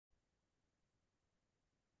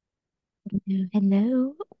Hello,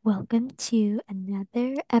 hello. Welcome to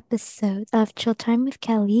another episode of Chill Time with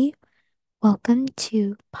Kelly. Welcome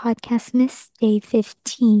to Podcastmas Day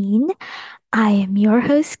 15. I am your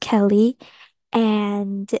host, Kelly.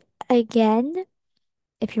 And again,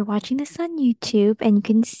 if you're watching this on YouTube and you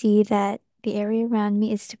can see that the area around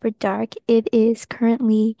me is super dark, it is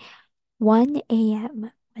currently 1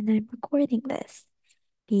 a.m. when I'm recording this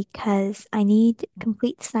because I need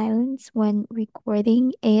complete silence when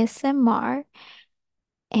recording ASMR.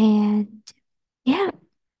 And yeah.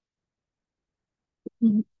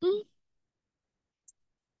 Mhm.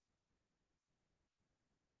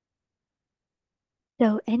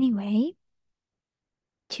 So anyway,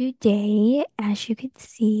 today, as you can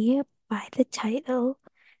see by the title,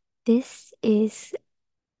 this is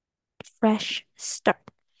Fresh Start.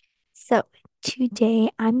 So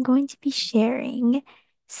today I'm going to be sharing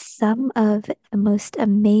some of the most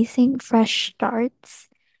amazing fresh starts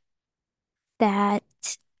that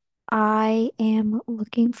I am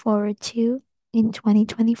looking forward to in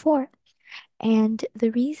 2024. And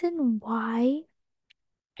the reason why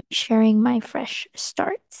I'm sharing my fresh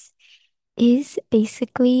starts is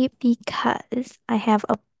basically because I have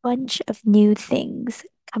a bunch of new things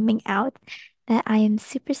coming out that I am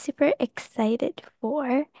super, super excited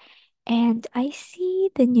for. And I see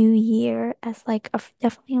the new year as like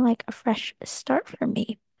definitely like a fresh start for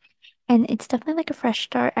me. And it's definitely like a fresh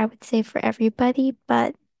start, I would say, for everybody,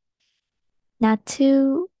 but not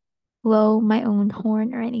to blow my own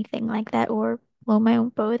horn or anything like that, or blow my own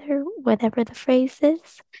boat or whatever the phrase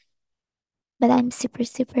is. But I'm super,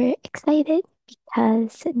 super excited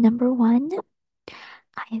because number one,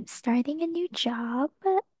 I am starting a new job.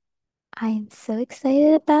 I am so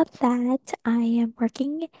excited about that. I am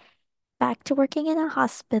working back to working in a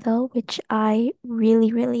hospital, which I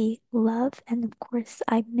really, really love and of course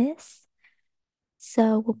I miss.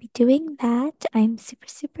 So we'll be doing that. I'm super,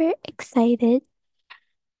 super excited.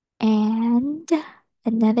 And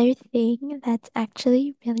another thing that's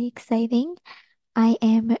actually really exciting, I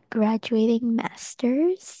am graduating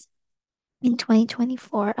master's in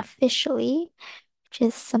 2024 officially, which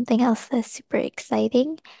is something else that's super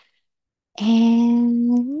exciting.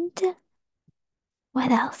 And what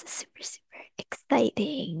else is super, super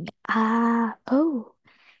exciting?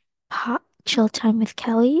 Chill Time with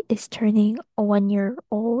Kelly is turning 1 year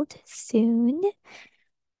old soon.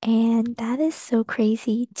 And that is so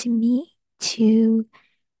crazy to me to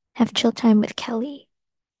have Chill Time with Kelly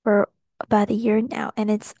for about a year now. And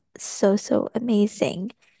it's so, so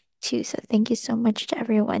amazing too. So thank you so much to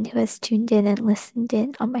everyone who has tuned in and listened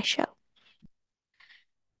in on my show.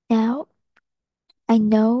 Now, I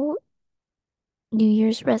know New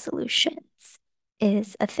Year's resolutions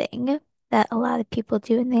is a thing that a lot of people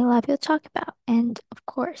do and they a lot of people talk about. And of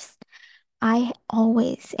course, I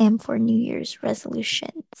always am for New Year's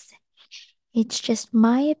resolutions. It's just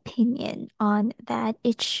my opinion on that.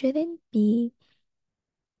 It shouldn't be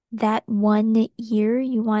that 1 year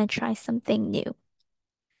you want to try something new.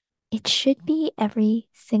 It should be every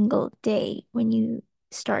single day when you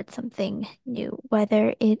start something new,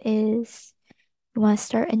 whether it is you want to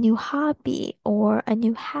start a new hobby or a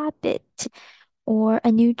new habit or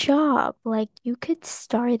a new job. Like you could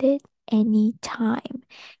start it anytime.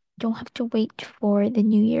 Don't have to wait for the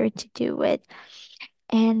new year to do it.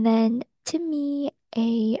 And then to me,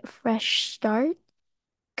 a fresh start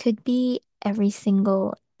could be every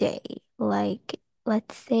single day. Like,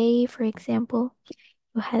 let's say, for example,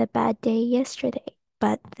 you had a bad day yesterday,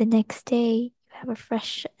 but the next day you have a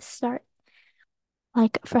fresh start.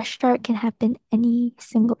 Like, a fresh start can happen any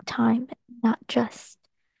single time, not just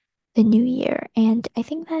the new year. And I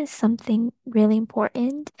think that is something really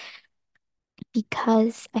important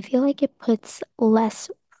because I feel like it puts less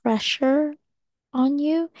pressure on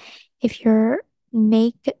you if you're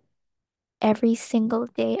make every single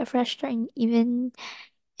day a fresh start, and even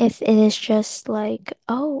if it is just like,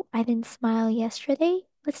 oh, I didn't smile yesterday,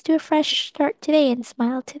 let's do a fresh start today and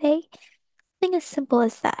smile today. Something as simple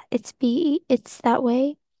as that. It's that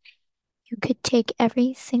way. You could take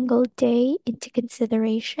every single day into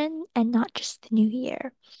consideration and not just the new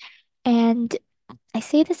year. And I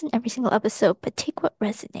say this in every single episode, but take what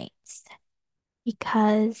resonates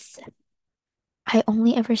because I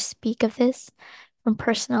only ever speak of this from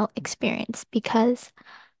personal experience because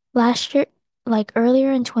last year, like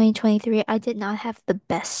earlier in 2023, I did not have the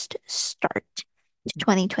best start to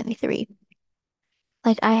 2023.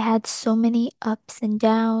 Like I had so many ups and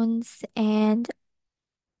downs, and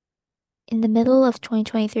in the middle of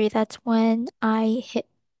 2023, that's when I hit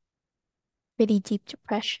pretty deep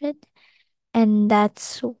depression. And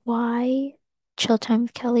that's why Chill Time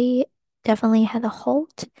with Kelly definitely had a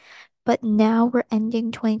halt But now we're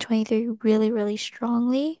ending 2023 really, really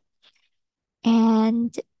strongly.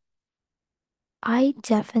 And I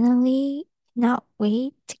definitely not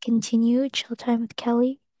wait to continue Chill Time with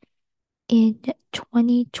Kelly in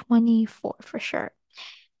 2024 for sure.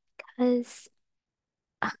 Because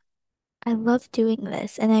I love doing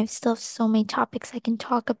this and I still have so many topics I can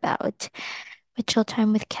talk about with Chill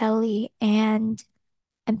Time with Kelly. And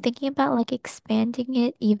I'm thinking about like expanding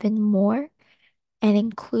it even more and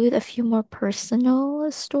include a few more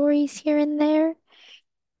personal stories here and there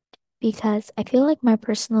because I feel like my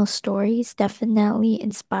personal stories definitely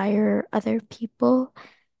inspire other people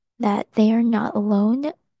that they are not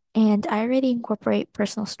alone. And I already incorporate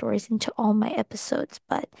personal stories into all my episodes,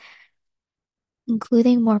 but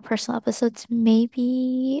including more personal episodes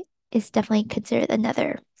maybe is definitely considered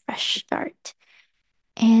another fresh start.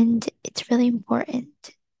 And it's really important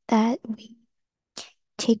that we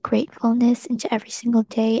take gratefulness into every single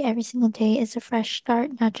day. Every single day is a fresh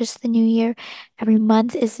start, not just the new year. Every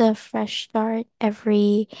month is a fresh start.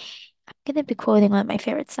 I'm gonna be quoting one of my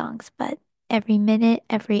favorite songs, but every minute,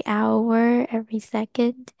 every hour, every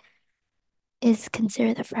second is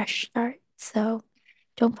considered a fresh start. So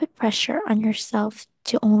don't put pressure on yourself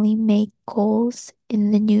to only make goals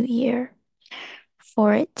in the new year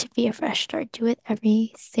for it to be a fresh start. Do it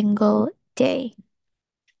every single day.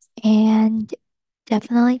 And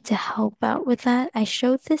definitely to help out with that, I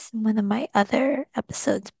showed this in one of my other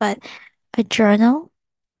episodes, but a journal,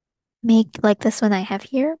 make like this one I have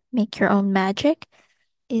here, make your own magic,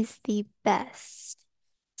 is the best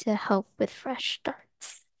to help with fresh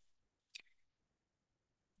starts.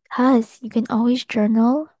 Because you can always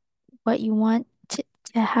journal what you want to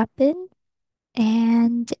happen,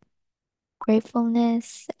 and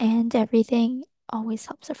gratefulness and everything always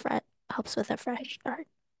helps with a fresh start.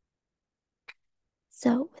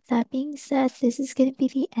 So, with that being said, this is going to be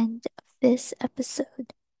the end of this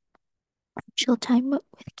episode. Chill Time with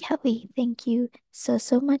Kelly. Thank you so,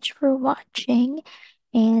 so much for watching,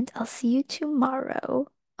 and I'll see you tomorrow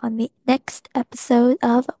on the next episode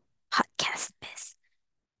of Podcastmas.